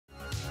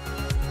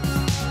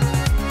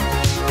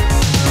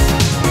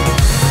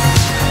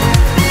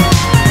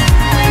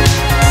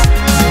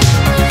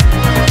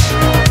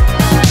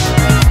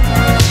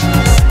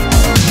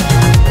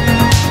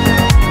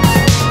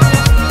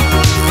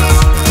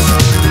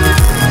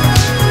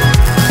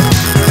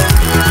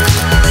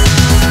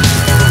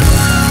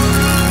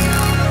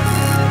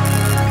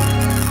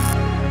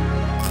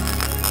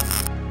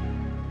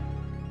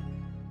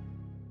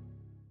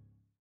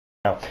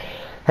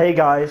Hey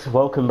guys,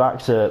 welcome back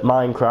to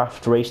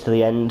Minecraft Race to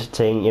the End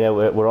thing. You know,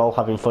 we're all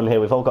having fun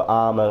here. We've all got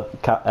armor.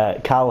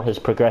 Cal has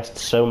progressed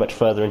so much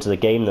further into the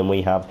game than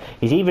we have.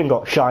 He's even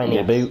got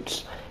shiny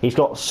boots. He's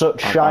got such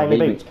shiny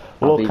boots.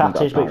 Look at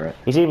his boots.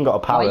 He's even got a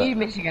parrot. Why are you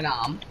missing an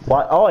arm?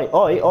 Why? Oi,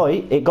 oi,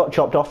 oi! It got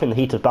chopped off in the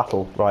heat of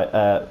battle. Right.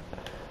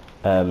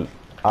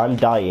 I'm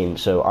dying,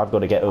 so I've got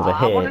to get over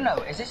here. I want to know,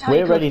 is this how We're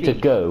you cook ready to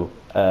beef? go.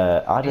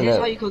 I don't know. Is this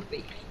how you cook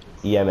beef?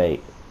 Yeah,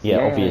 mate.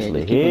 Yeah,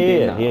 obviously.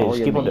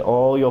 Just keep on doing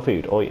all your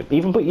food.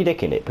 Even put your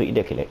dick in it. Put your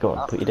dick in it. Go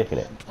on, put your dick in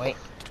it. Wait.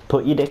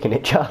 Put your dick in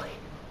it, Charlie.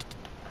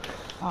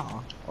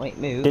 Oh, wait,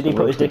 move. Did he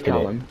put his dick in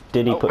it?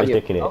 Did he put his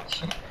dick in it? Oh,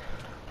 shit.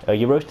 Are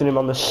you roasting him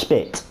on the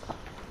spit?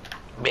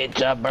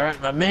 Bitch, I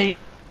burnt my meat.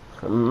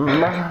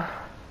 We're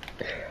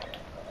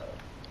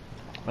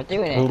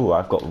doing it. Ooh,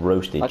 I've got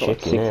roasted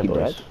chicken here, boys.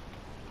 bread.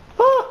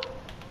 Ah!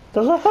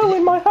 There's a hole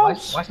in my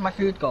house! Why's my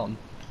food gone?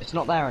 It's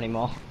not there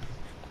anymore.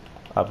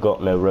 I've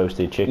got no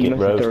roasted chicken. You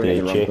must have thrown it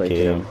in Roasted the wrong place,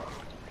 chicken.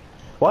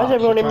 Why is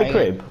everyone in my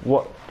crib?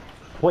 What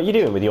are you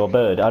doing with your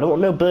bird? I don't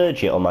want no bird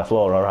shit on my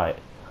floor, alright?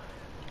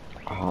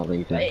 I'll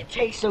leave But it. it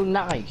tastes so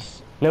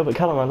nice. No, but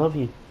Callum, I love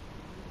you.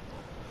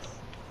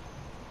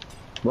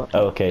 What?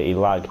 Oh, okay, he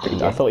lagged.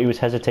 I thought he was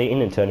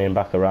hesitating and turning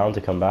back around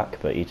to come back,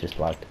 but he just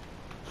lagged.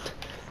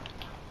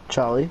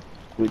 Charlie,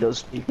 we don't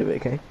speak of it,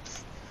 okay?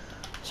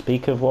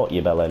 Speak of what,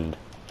 you bellend?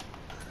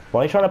 Why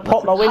are you trying to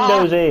pop my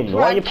windows in?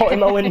 Why are you potting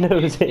my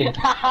windows in?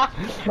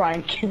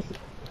 Prank.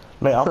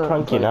 Mate, I'll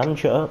prank you, Nan,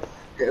 shut up.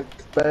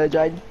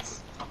 Virgin.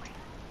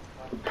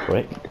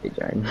 Prick.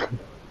 Vagina.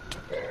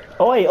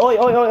 Oi, oi, oi,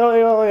 oi,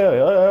 oi, oi,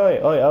 oi, oi,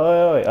 oi,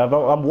 oi, oi,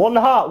 I'm one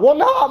heart,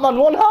 man,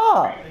 one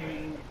heart!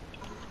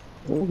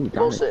 Oh,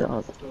 damn What's it, it?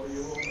 God.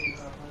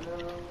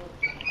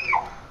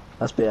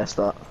 That's BS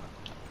that.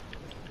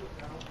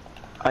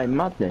 I'm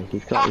madness,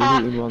 he's got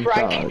loot in one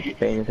star,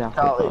 paying his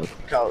Charlie,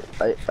 after Charlie,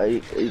 are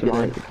you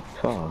gonna...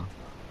 far.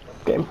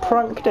 Getting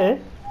pranked here.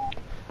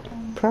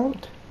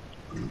 Pranked?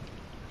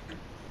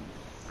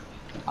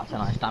 That's a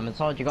nice diamond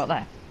sword you got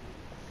there.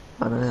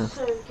 I don't know.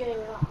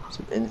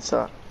 Some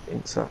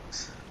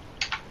insects.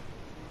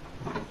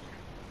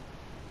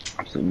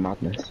 Absolute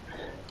madness.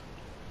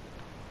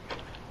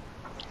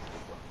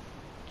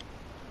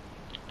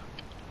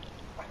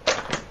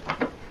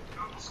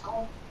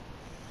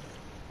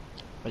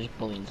 Where's your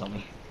bullying,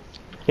 Tommy?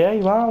 Yeah,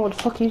 you are, what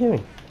the fuck are you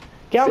doing?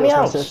 Get out me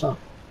house!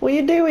 What are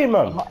you doing,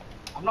 man?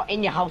 I'm not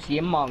in your house,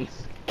 you monk.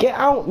 Get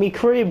out me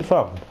crib,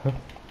 fam!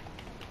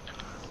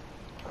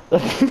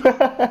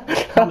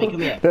 Come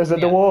here. There's a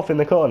dwarf in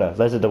the corner.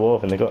 There's a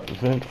dwarf in the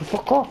corner.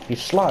 Fuck off, you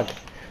slag.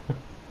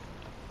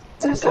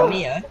 Come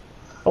here.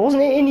 I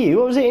wasn't hitting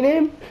you, I was hitting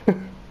him.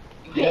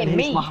 You hitting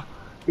me.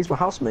 He's my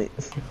housemate.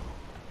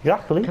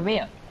 Exactly. Come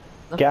here.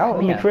 Look, Get out come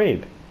of my here.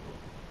 crib.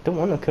 Don't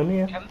want to come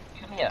here. Come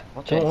here.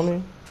 Watch Don't this.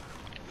 want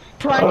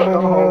Prank.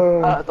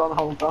 Don't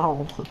hold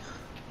down.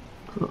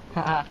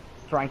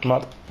 Prank.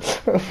 Mad.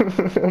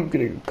 I'm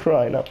gonna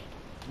cry now.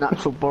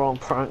 Natural born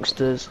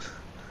pranksters.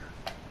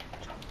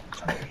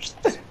 What's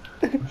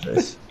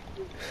this?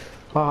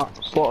 Prank.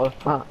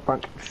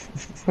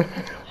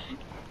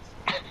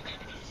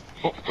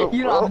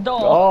 You don't have a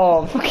door.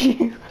 Oh, fuck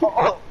you.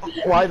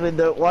 Wide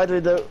window.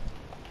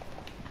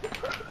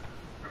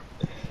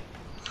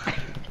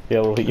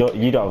 Yeah, well,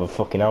 you don't have a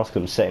fucking house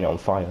because I'm setting it on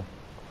fire.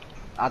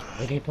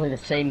 We can play the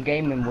same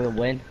game and we'll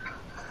win.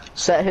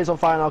 Set his on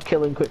fire and I'll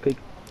kill him quickly.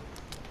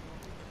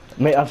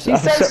 Mate, I've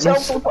set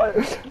myself on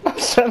fire. I've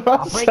set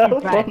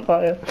myself on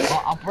fire.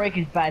 I'll break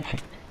his bed.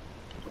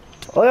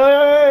 Oi,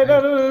 oi, oi,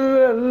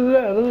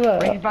 no.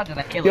 Break his bed and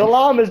I kill Your him.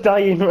 llama's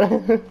dying.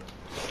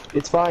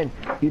 It's fine.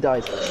 You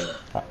died.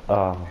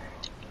 Oh.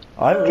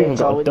 I haven't even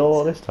got a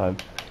door this time.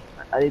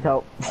 I need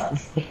help.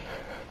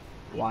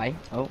 Why?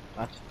 Oh,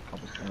 that's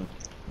cobblestone.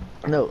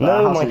 No,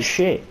 No, my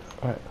shit.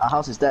 Our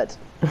house is dead.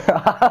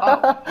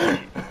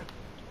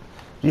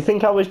 You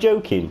think I was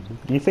joking?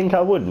 You think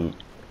I wouldn't?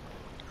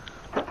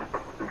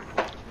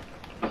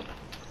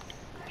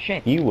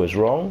 Shit. You was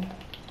wrong.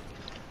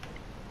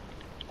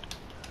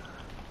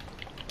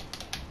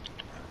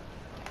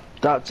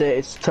 That's it.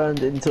 It's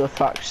turned into a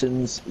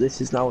factions. This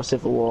is now a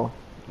civil war.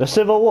 The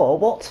civil war?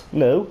 What?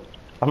 No.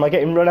 Am I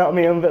getting run out of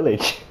my own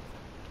village?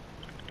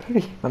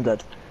 I'm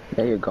dead.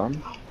 There you're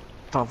gone.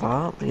 Have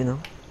that, you know.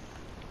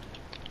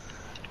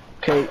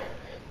 Okay.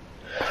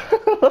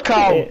 Look at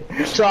Carl, it.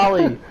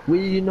 Charlie,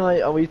 we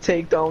unite and we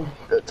take down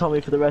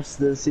Tommy for the rest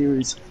of the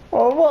series.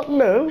 Oh, what?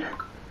 No.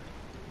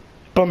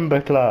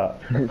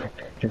 Bumberclap.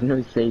 There's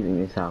no saving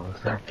this house.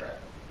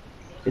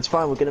 It's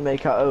fine. We're gonna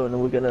make our own,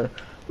 and we're gonna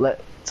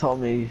let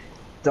Tommy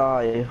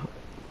die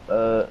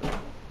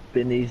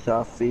beneath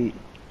our feet.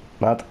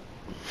 Mad.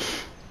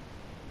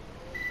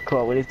 Come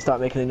on, we need to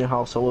start making a new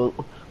house, so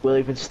we'll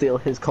even steal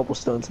his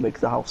cobblestone to make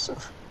the house.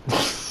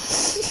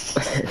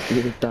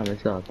 You just damn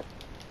it up.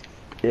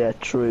 Yeah,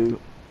 true.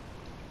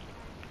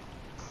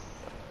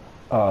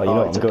 Oh, you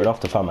know what? I'm going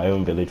off to find my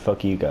own village.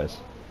 Fuck you guys.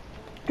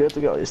 Good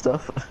to get all your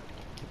stuff.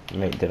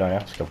 Mate, did I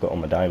ask? I've got all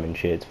my diamond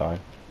shit, it's fine.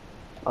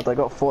 And I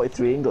got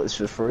 43 ingots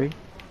for free.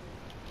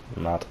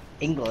 Mad.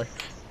 English.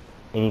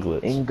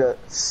 Ingots.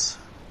 Ingots.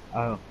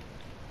 Oh.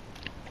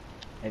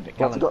 Hey, but What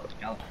Callum, have we got?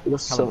 Callum, We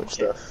got so Callum, much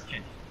cheers, stuff.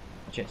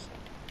 cheers.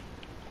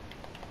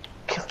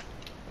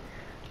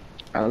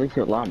 At least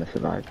your llama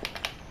survived.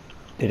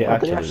 Did it Oh,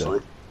 did he actually,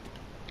 though?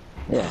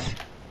 Yeah.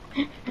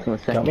 It's on the Got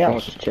second me floor,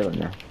 out. just chilling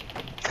there.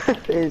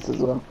 It is as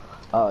well.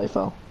 Oh, he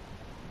fell.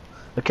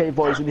 Okay,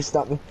 boys, we need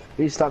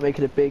to start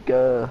making a big,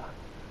 What's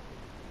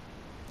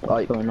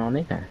like, going on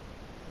here?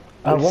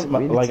 I want my,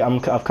 we need like,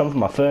 to- I've come for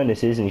my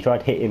furnaces and he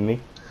tried hitting me.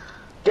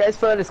 get his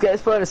furnace, get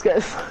his furnace, get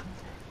his.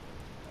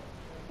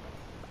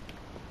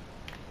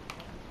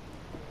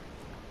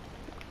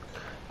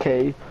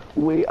 Okay,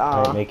 we I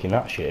ain't are. making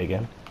that shit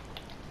again.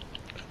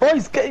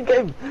 Boys, get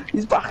him!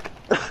 He's back!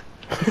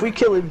 If we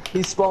kill him,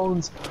 he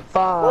spawns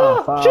far,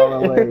 Oh, far shit.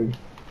 away.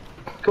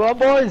 Come on,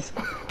 boys!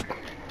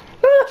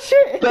 Oh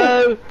shit!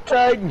 Go!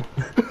 Tang!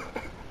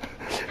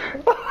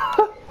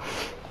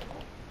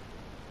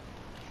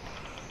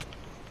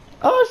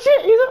 Oh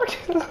shit!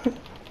 He's up.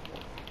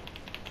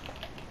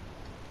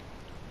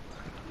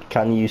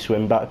 Can you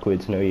swim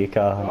backwards? No, you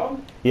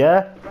can't.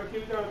 Yeah?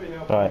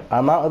 Right,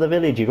 I'm out of the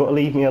village. You got to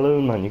leave me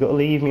alone, man. You got to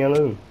leave me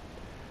alone.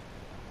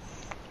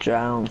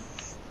 Drown.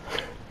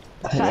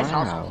 Set his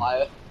house on Wow.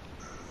 fire.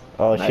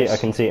 Oh Nice. shit! I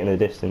can see it in the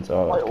distance.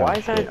 Oh, that's Wait, why kind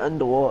is of there an shit.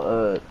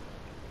 underwater,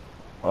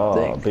 Oh,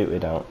 thing?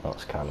 booted out.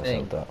 That's kind of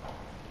Thing. sad.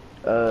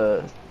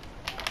 That.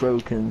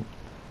 broken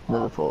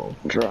Liverpool?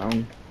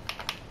 Drown.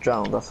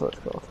 Drown, that's what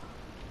it's called.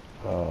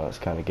 Oh, that's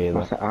kind of gay.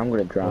 Though. I'm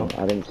gonna drown.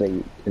 I didn't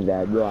say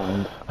they're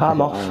drowned.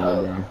 I'm I off. said I'm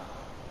gonna drown.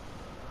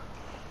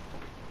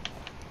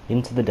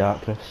 Into the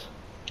darkness.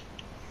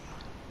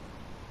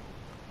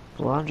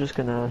 Well, I'm just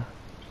gonna.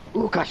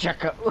 Ooka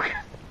shaka, ooka.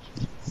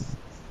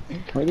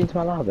 What are you doing to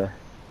my lava?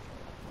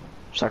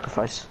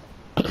 Sacrifice.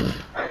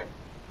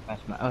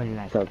 That's my own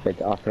life. So,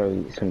 but I'll throw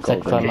you some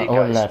gold. Sacrifice in my it.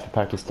 own guys. life for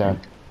Pakistan.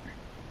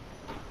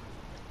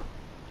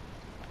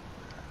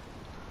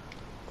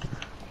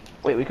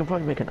 Wait, we can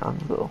probably make an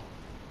anvil.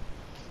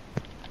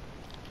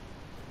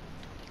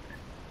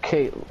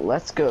 Okay,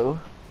 let's go.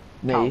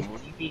 Me. Callum, will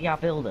you be our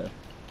builder?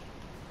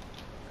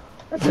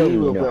 That's We all you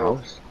will know, build.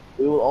 house.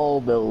 We will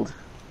all build.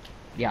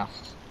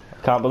 Yes.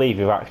 Can't believe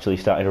you've actually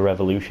started a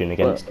revolution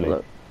against Look, me.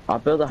 look. I'll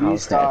build a You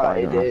house there, but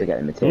I don't started have to it. get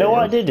the materials. No,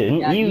 I didn't.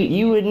 Yeah,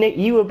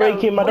 you were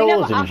breaking my we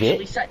doors never and actually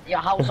shit. set your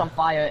house on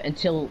fire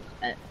until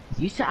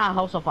you set our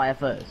house on fire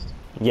first.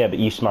 Yeah, but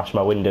you smashed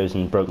my windows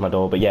and broke my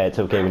door. But yeah, it's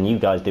okay when you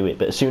guys do it.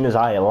 But as soon as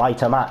I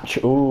light a match,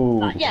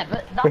 ooh. Yeah,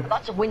 but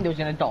that's a windows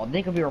and a door.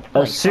 They can be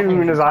replaced. As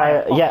soon as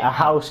That was a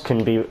house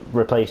can be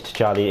replaced,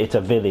 Charlie. It's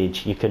a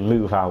village. You can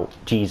move out.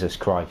 Jesus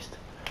Christ.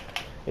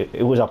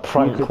 It was a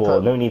prank could call.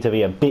 put- No need to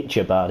be a bitch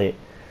about it.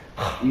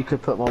 You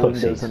could put more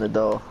Pussies. windows in a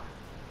door.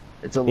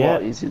 It's a Yeah.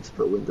 lot easier to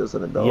put windows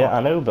in a door. Yeah,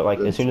 I know, but like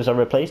as soon as I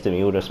replaced him,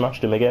 you would have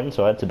smashed him again.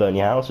 So I had to burn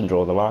your house and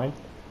draw the line.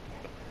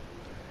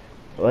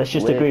 Let's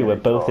just We're agree we're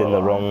gonna both draw in a the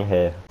line. wrong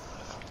here.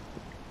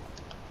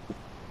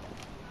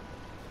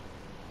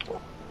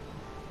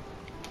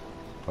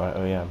 Right,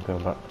 oh yeah, I'm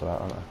going back for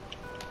that, aren't I?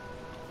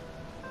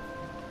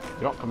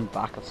 You're not coming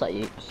back. I'll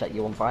set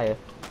you on fire.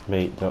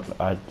 Mate,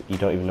 you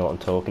don't even know what I'm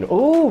talking about.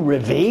 Oh,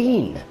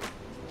 ravine!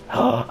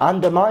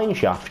 And a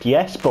mineshaft,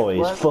 yes boys,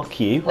 What? fuck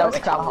you. No, Where's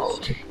it's Carl?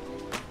 out.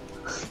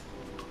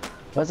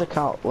 Where's a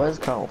cow? Where's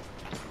Carl?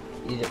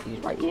 He's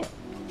right here.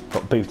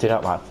 Got booted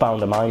out like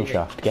found a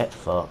mineshaft, get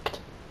fucked.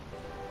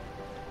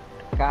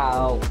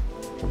 Cow.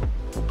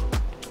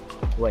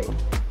 Wait.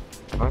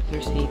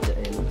 Arthur seeds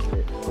it in.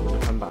 I'm gonna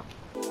come back.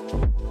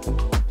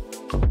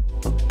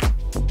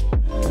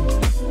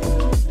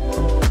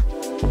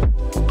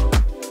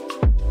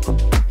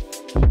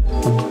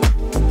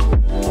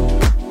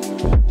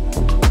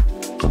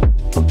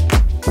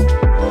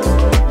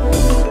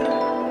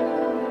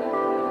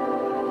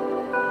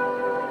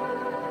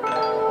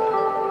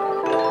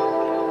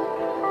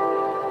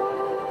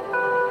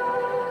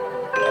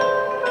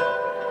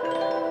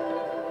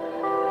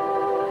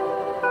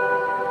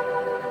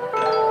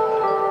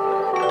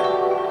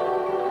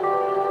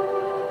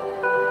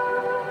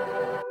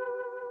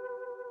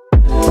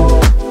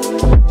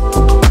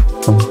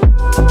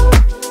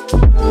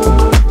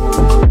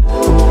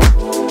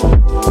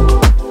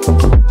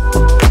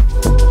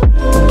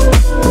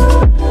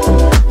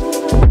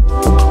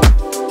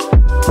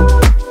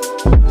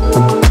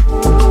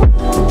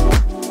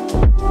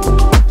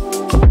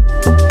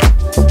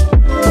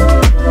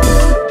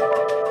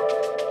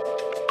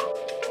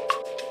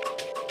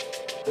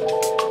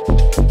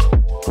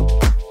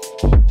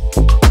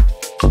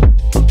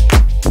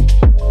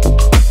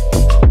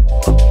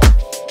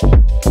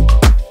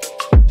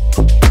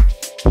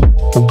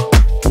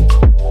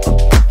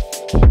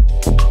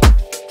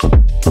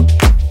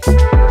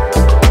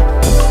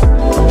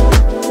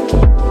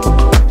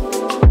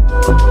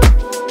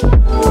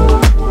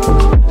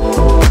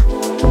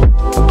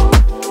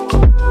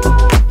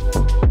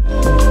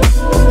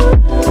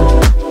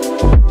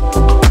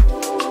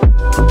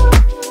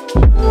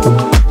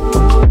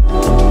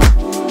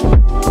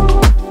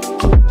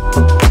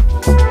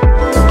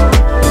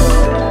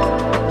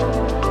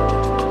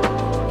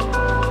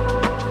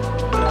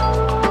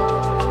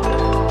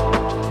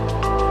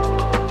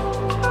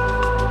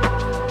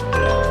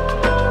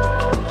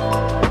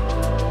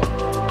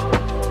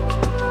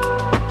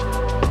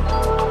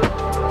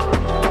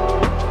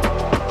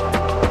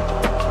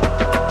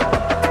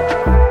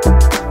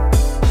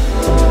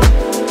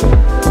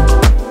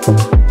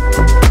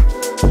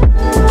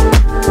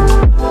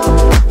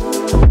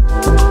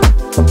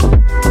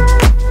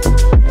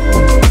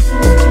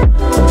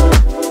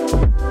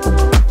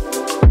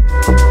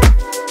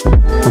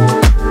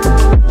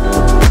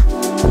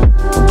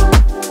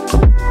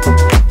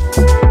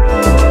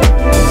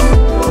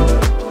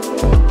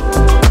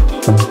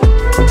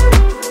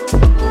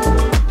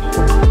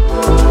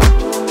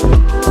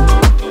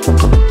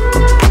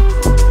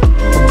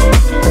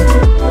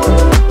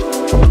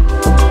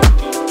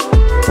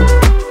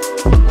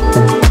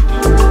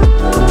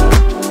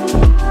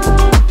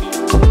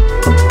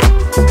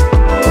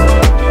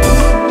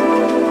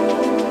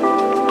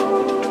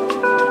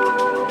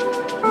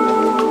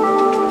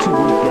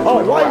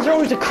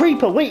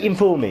 waiting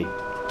for me.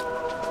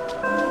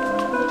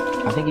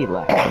 I think he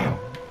left.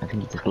 I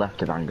think he just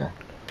left of anger.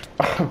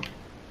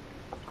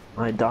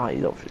 I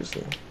died,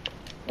 obviously.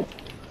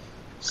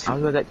 How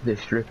do I get to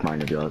this strip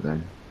mine of yours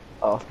then?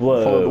 Oh,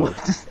 Whoa. follow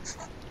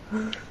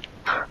the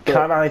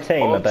Can I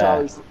tame a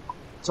bear?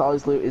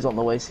 Charlie's loot is on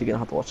the way, so you're gonna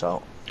have to watch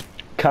out.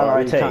 Can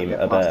I You can't tame get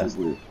a past bear? his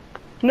loot.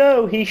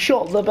 No, he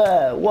shot the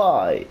bear.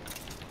 Why?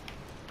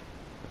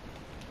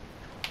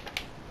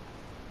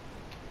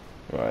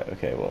 Right,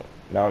 okay, well,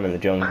 now I'm in the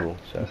jungle,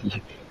 so...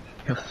 You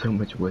have so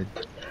much wood.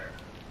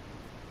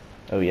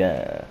 Oh,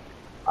 yeah.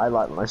 I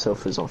like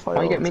myself is on fire.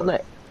 Why you all get the me time.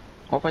 lit?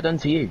 What have I done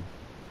to you?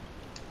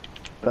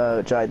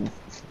 Jaden.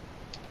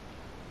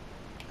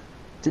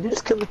 Did you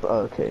just kill the? Oh,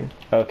 okay.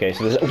 Okay,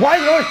 so there's... Why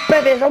not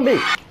baby zombie?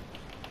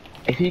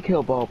 If you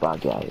kill ball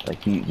bag, yeah,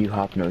 like you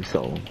have no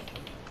soul.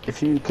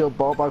 If you kill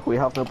ball bag, we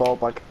have no ball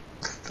bag.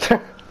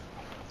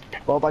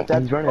 Ball bag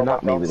dead. He's running Ball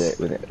at bag me with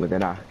gone. it with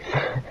an axe.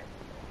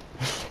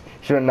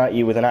 He's running at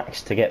you with an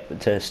axe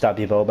to stab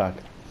your bow back.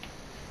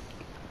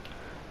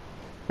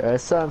 A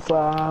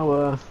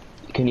sunflower.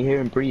 Can you hear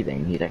him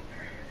breathing? He's like,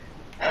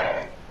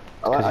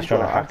 Because he's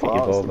trying to hack at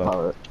your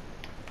ball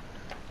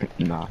back.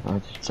 nah, I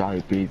just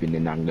started breathing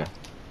in anger.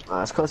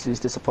 It's because he's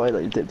disappointed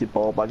that you dipped your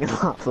ball bag in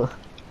lava.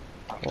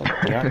 What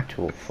the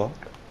actual fuck?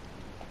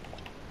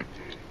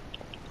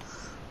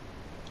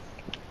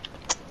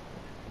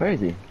 Where is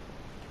he?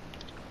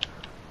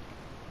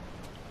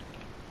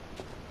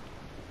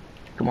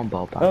 Come on,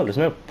 ball bag. Oh, there's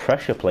no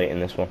pressure plate in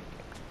this one.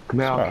 Come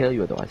here, I'll Smart. kill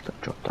you otherwise.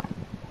 Drop down.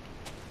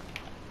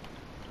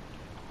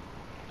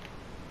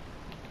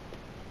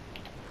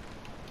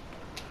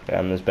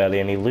 And there's barely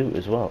any loot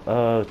as well.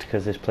 Oh, it's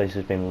because this place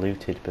has been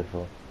looted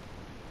before.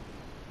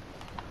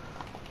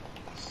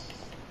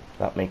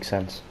 That makes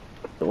sense.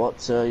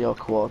 What's your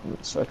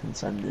coordinates so I can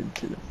send in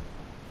to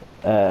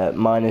them?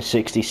 Minus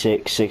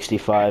 66,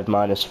 65,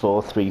 minus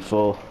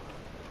 434.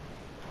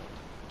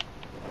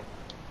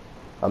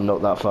 I'm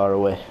not that far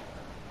away.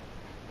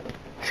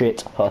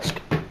 Shit, husk.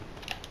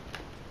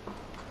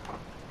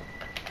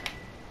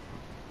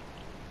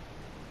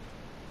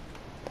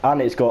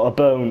 And it's got a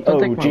bone. Don't Oh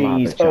take my lava,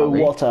 jeez. Oh,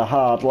 Charlie. what a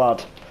hard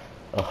lad.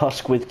 A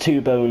husk with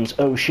 2 bones.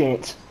 Oh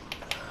shit.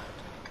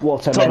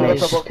 What a Tommy, He's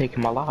menace. just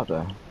taking my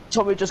lava.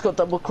 Tommy just got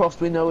double crossed.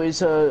 We know his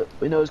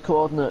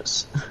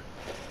coordinates.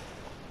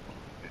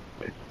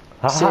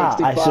 Haha,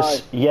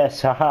 65.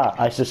 yes, haha,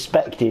 I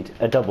suspected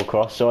a double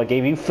cross, so I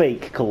gave you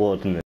fake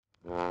coordinates.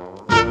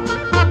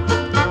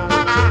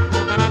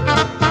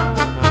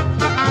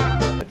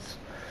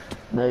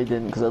 No, he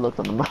didn't, because I looked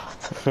on the map.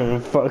 For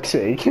fuck's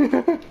sake.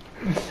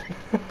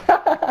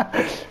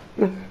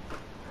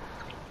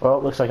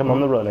 Well, looks like I'm on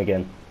the run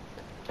again.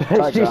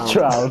 She's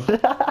drowned.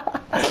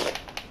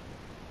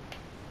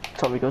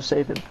 Tommy, go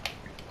save him.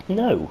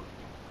 No.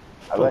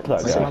 I Fuck went that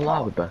to Where's guy. my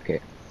lava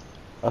bucket?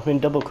 I've been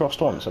double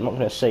crossed once, I'm not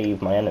going to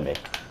save my enemy.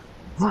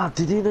 Wow,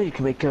 did you know you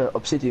can make a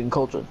obsidian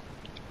cauldron?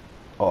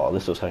 Oh,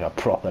 this looks like a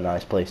proper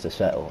nice place to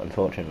settle.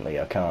 Unfortunately,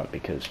 I can't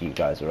because you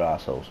guys are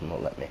assholes and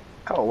won't let me.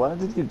 Oh, where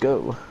did you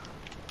go?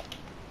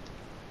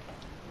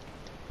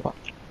 What?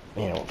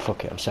 You know what,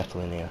 fuck it, I'm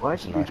settling here. Where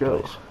It's a did you nice go?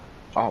 place.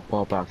 Oh,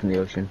 ball bags in the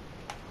ocean.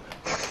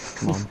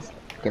 Come on,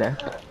 get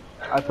out.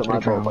 I put my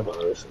Drown. ball bag on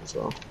the ocean as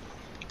well.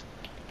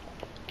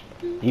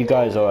 You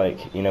guys are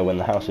like, you know, when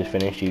the house is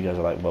finished, you guys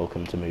are like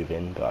welcome to move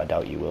in, but I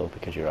doubt you will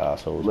because you're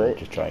assholes and Wait.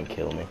 just try and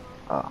kill me.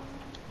 Ah.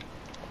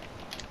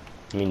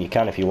 I mean, you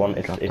can if you want,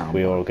 if Drop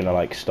we're down. all gonna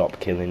like stop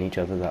killing each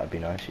other, that'd be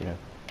nice, you know.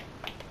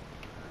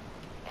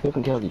 We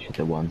haven't killed each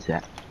other once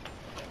yet.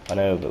 I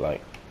know, but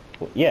like,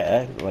 well,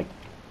 yeah, like,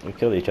 we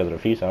killed each other a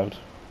few times.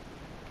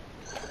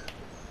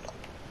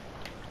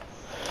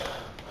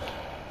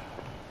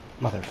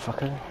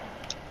 Motherfucker.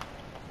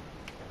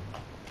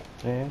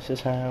 This is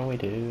how we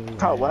do.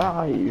 Carl, where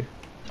are you?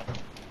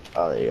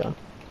 Oh, there you go.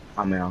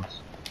 I'm my house.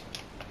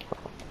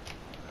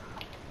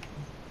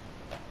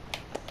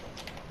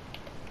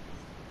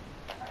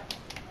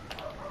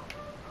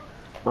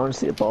 I want to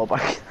see a ball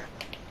bag.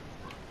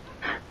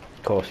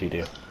 Of course you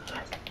do.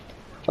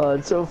 Oh,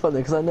 it's so funny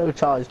because I know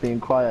Charlie's being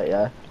quiet,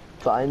 yeah,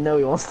 but I know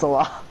he wants to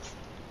laugh.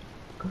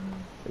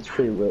 It's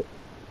pretty lit.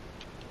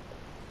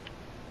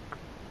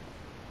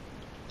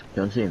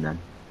 You want to see him then?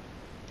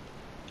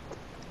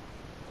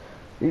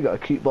 You got a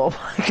cute ball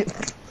bag.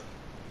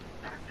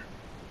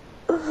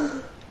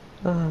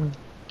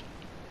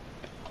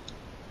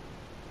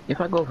 If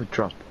I go for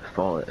drop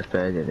fall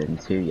further than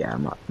 2, yeah,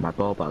 my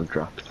ball bag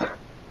drops.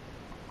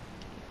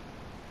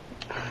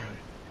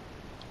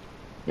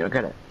 You don't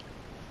get it?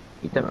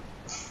 You don't.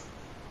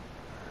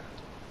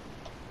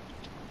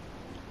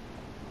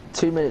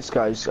 2 minutes,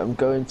 guys. I'm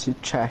going to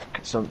check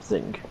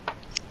something.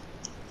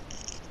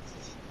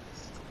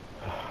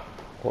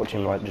 Watch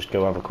him like just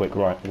go have a quick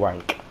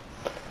wank.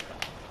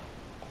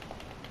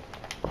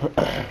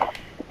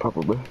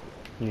 Probably.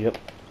 Yep.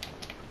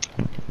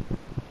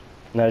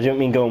 No, I don't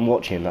mean go and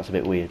watch him, that's a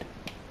bit weird.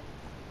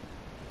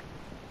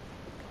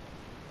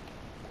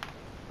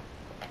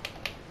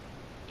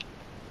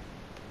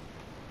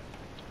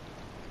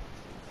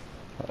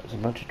 That's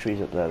bunch of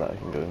trees up there that I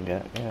can go and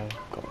get. Yeah,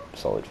 got a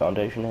solid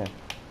foundation here.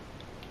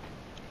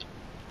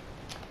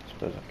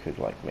 Suppose I could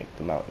like make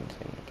the mountain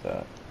thing up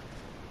there.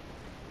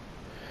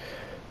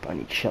 But I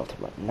need shelter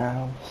right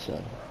now, so.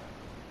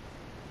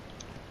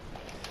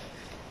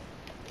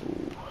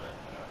 Ooh.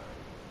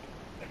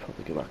 Should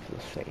probably go back to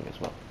this thing as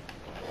well.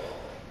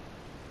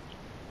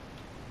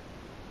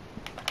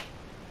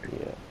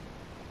 Yeah.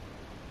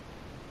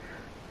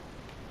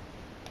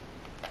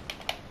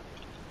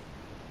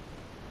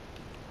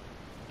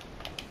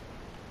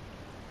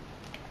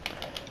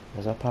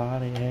 There's a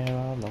party here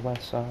on the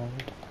west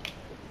side.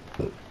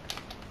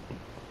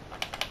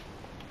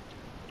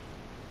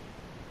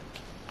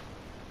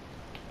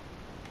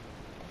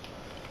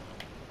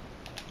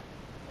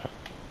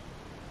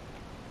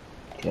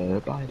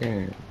 Goodbye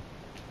there.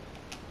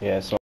 Yeah,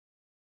 so.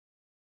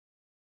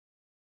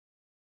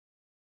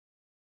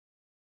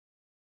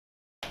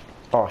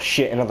 Oh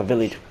shit, another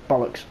village.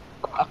 Bollocks.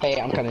 Okay,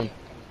 I'm coming.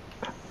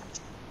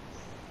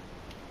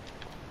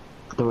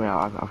 Don't worry,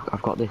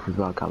 I've got this as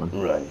well, Callum.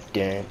 Right,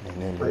 yeah.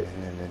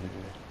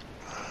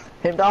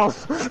 Him down.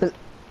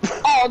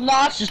 Oh no,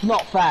 that's just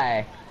not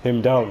fair.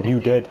 Him down, you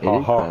dead. It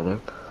is fair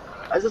though.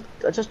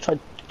 I just tried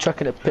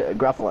chucking a pit of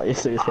gravel at you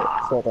so you hit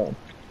fall down.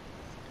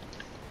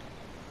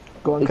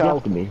 Go on, Is he Cal.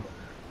 after me?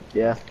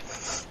 Yeah.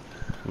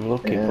 I'm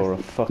looking Yeah. for a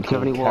Do you have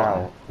fucking any cow.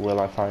 water? Will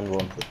I find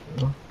one?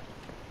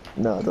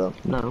 No, I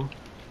don't. No.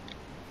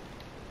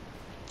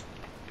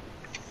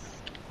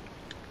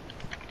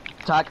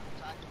 Tag.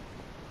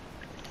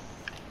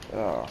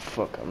 Oh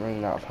fuck, I'm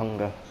running out of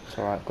hunger. It's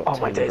alright, I've got Oh,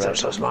 my tame days, I'm bread.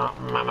 so smart.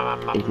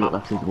 If you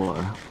left his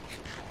water.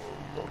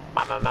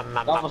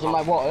 That wasn't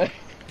my water.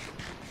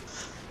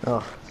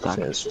 Oh, Tag.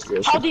 shit, it's just the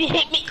How ocean. did he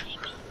hit me?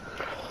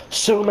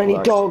 So many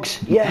Right. dogs!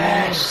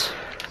 Yes!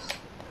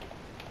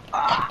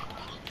 A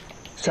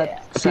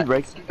food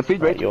break. A food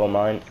break. Right, you're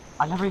mine.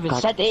 I never even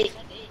Tag. said it. You're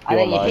And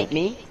then you mine. hit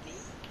me.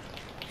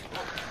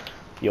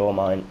 You're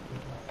mine.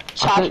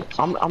 Tag.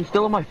 I'm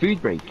still on my food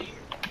break.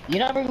 You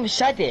never even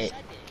said it.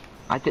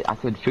 I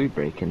said food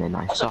break and then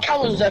I So stopped.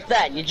 Callum's up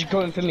there and you're just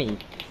going for me.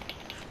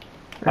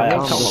 I have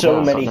no, so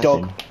no, many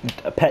no,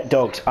 pet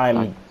dogs.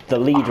 I'm the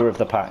leader of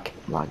the pack.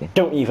 Lagging.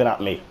 Don't even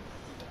at me.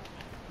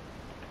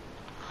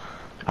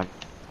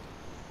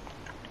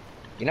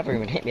 You never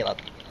even hit me, lad.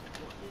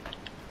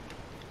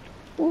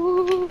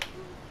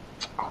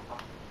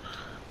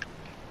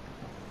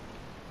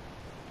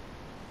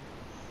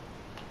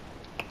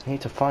 I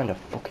need to find a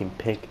fucking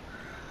pig.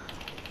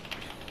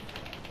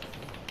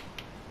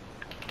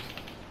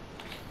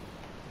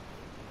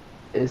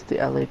 Is the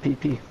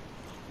LAPP. You're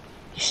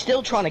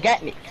still trying to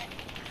get me.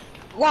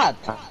 Lad,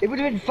 it would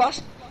have been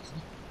fast.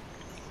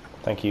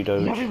 Thank you, You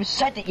never Doge. even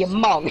said it, you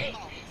mong.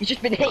 You've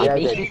just been hitting Yeah,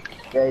 me. he did.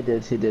 Yeah,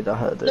 he did. I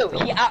heard it.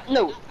 No,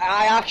 no,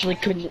 I actually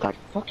couldn't.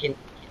 Fucking.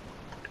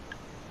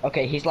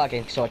 Okay, he's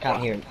lagging, so I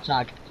can't hear him.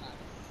 Tag.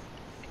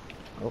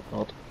 Oh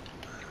god.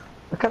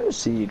 I can't even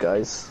see you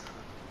guys.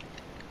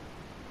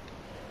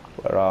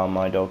 Where are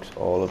my dogs?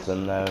 All of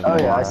them there. Oh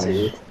yeah, I Nice.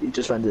 see you. You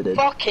just rendered in.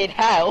 Fucking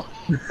hell.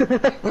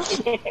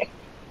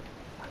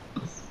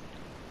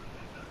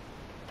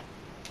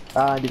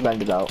 And he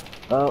banged it out.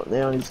 Oh,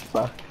 Leonie's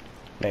back.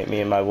 Mate,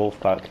 me and my wolf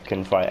pack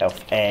can fight off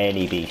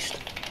any beast.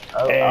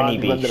 Oh, Any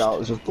and he rendered beast. out. It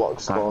was just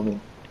blocks spawning.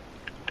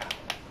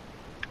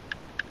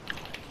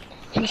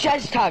 He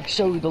says tag,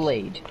 show the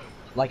lead.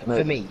 Like, No.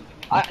 for me.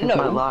 That's my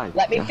No, line,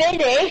 let me yeah.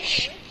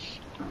 finish!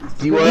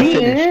 You were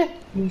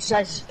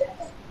finished.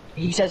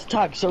 He says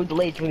tag, show the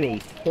lead for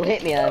me. He'll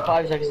hit me and then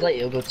 5 seconds later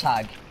he'll go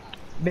tag.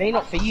 Maybe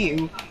not for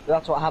you, but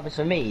that's what happens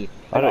for me.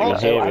 I don't even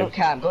Also, hear I him. don't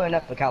care, I'm going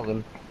up for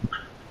Callum.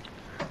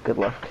 Good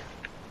luck.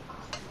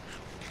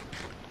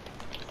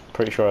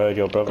 Pretty sure I heard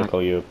your brother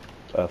call you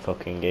a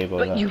fucking gay boy.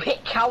 But there. you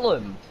hit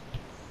Callum!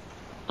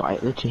 I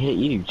literally hit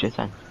you just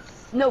then.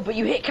 No, but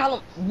you hit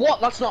Callum.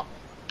 What? That's not.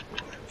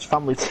 It's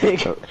family tig.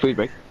 So, food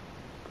break.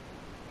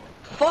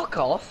 Fuck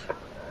off.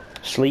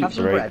 Sleep Have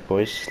some break, bread.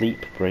 boys.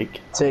 Sleep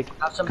break. Tig.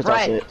 Have some 'Cause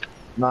that's bread. it.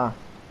 Nah.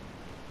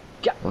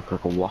 Look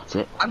like a what's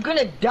it? I'm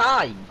gonna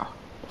die.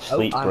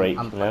 Sleep I'm- break.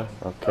 I'm- No.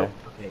 Okay.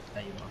 Okay,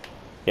 there you are.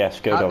 Yes.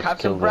 Go I'll dogs. have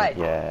Kill some them. bread.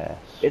 Yes.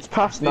 It's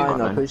past Move 9 on,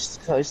 now. then.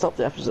 Please stop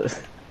the episode.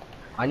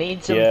 I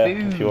need some Yeah.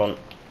 food. If you want.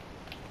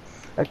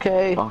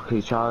 Okay.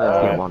 Okay, Charlie,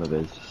 Alright. get one of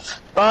us.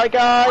 Bye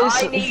guys.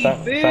 I need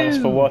food. Thanks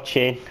for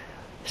watching.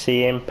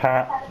 See you in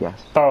Pat. Yes.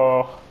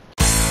 Bye.